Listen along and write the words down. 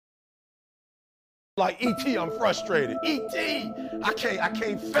Like, E.T., I'm frustrated. E.T., I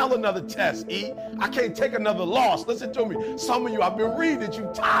can't fail another test, E. I can't take another loss. Listen to me. Some of you, I've been reading that you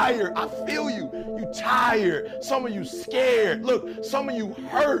tired. I feel you. You tired. Some of you scared. Look, some of you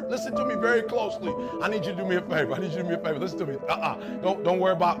hurt. Listen to me very closely. I need you to do me a favor. I need you to do me a favor. Listen to me. Don't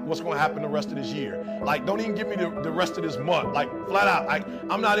worry about what's going to happen the rest of this year. Like, don't even give me the rest of this month. Like, flat out. Like,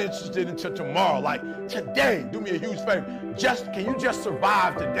 I'm not interested until tomorrow. Like, today, do me a huge favor. Can you just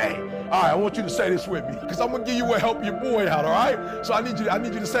survive today? All right, I want you to say this with me, because I'm gonna give you what help your boy out, all right? So I need you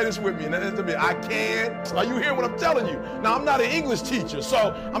to say this with me, and then to me, I can. Are you hearing what I'm telling you? Now, I'm not an English teacher,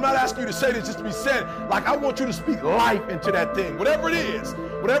 so I'm not asking you to say this just to be said. Like, I want you to speak life into that thing, whatever it is,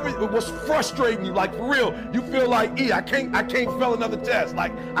 whatever was frustrating you, like, for real, you feel like, E, I can't fail another test.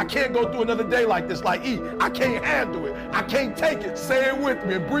 Like, I can't go through another day like this. Like, E, I can't handle it. I can't take it. Say it with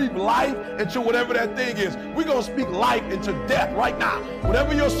me and breathe life into whatever that thing is. We're gonna speak life into death right now.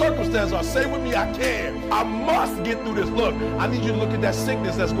 Whatever your circumstances are, say with me, I can. I must get through this. Look, I need you to look at that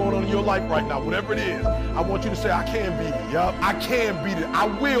sickness that's going on in your life right now, whatever it is. I want you to say, I can beat it. Yup, I can beat it. I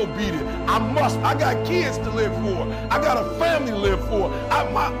will beat it. I must. I got kids to live for. I got a family to live for.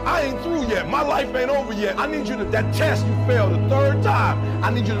 I ain't through yet. My life ain't over yet. I need you to, that test you failed the third time, I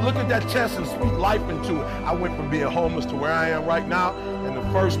need you to look at that test and speak life into it. I went from being homeless to where I am right now, and the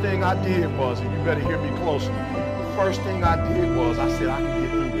first thing I did was, and you better hear me closely, the first thing I did was I said, I can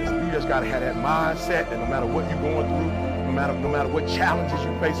get through this. You just gotta have that mindset that no matter what you're going through, no matter what challenges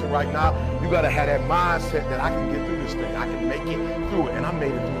you're facing right now, you gotta have that mindset that I can get through this thing. I can make it through it. And I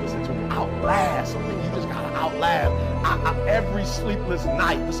made it through. Listen to me. Outlast. Something you just gotta outlast. Every sleepless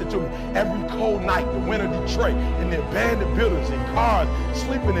night, listen to me, every cold night, the winter Detroit, in the abandoned buildings, in cars,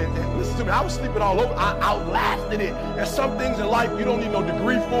 sleeping in, and listen to me, I was sleeping all over. I outlasted it. There's some things in life you don't need no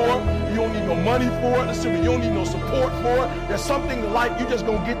degree for, you don't need no money for it, listen to me, you don't need no support for it. There's some things in life you just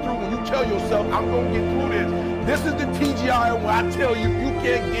gonna get through when you tell yourself, I'm gonna get through this. This is the TGI where I tell you, you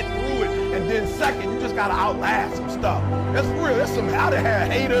can't get through it. And then second, you just gotta outlast some stuff. That's real. That's some, I done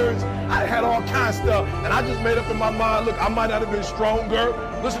had haters, I had all kinds of stuff, and I just made up in my mind, look, I might not have been stronger.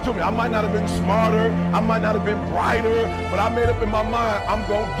 Listen to me, I might not have been smarter, I might not have been brighter, but I made up in my mind, I'm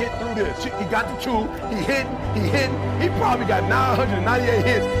gonna get through this. He got the two, he probably got 998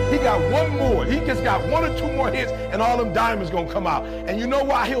 hits. He got one more. He just got 1 or 2 more hits, and all them diamonds gonna come out. And you know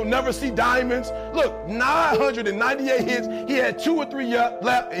why he'll never see diamonds? Look, 998 hits, he had 2 or 3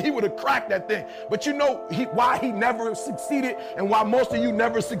 left, and he would have cracked that thing. But you know why he never succeeded, and why most of you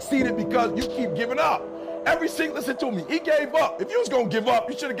never succeeded? Because you keep giving up. Listen to me, he gave up. If you was gonna give up,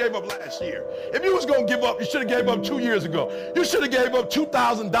 you should have gave up last year. If you was gonna give up, you should have gave up 2 years ago. You should have gave up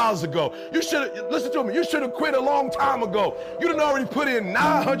 $2,000 ago. You should have, listen to me, you should have quit a long time ago. You done already put in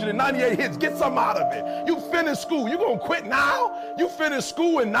 998 hits. Get some out of it. You finished school. You gonna quit now? You finished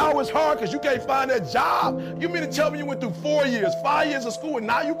school and now it's hard because you can't find that job? You mean to tell me you went through 4 years, 5 years of school, and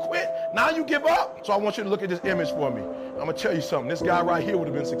now you quit? Now you give up? So I want you to look at this image for me. I'm gonna tell you something. This guy right here would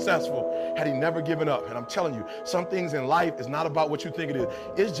have been successful had he never given up. And I'm telling you, some things in life is not about what you think it is.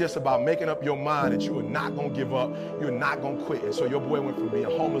 It's just about making up your mind that you are not gonna give up. You're not gonna quit. And so your boy went from being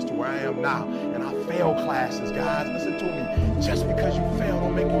homeless to where I am now. And I failed classes, guys. Listen to me. Just because you fail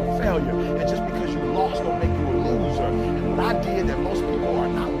don't make you a failure. And just because you lost don't make you a loser. And what I did that most people are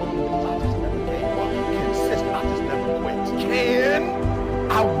not willing to do is I just never gave up. Consistent. I just never quit. Can,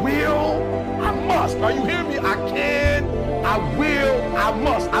 I will, I must. Are you hearing me? I can, I will, I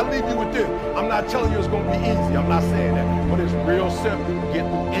must. I leave you with this. I'm not telling you it's going to be easy. I'm not saying that. But it's real simple. You can get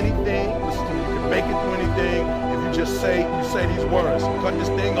through anything. Listen to me. You can make it through anything. If you just say these words. Cut this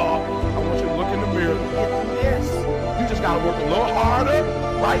thing off. I want you to look in the mirror. Get through this. You just got to work a little harder,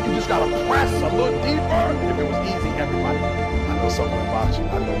 right? You just got to press a little deeper. If it was easy, everybody, I know something about you.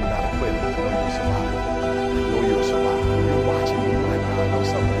 I know you're not a quitter. I know you'll survive. I know you'll survive. You're watching me right now. I know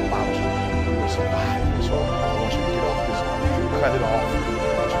something about you. You'll survive. So I want you to get off this. I want you to cut it off. I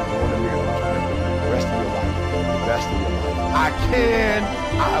want you to go in the mirror. I want you to make the rest of your life the best of your life. I can,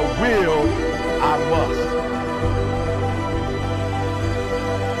 I will, I must.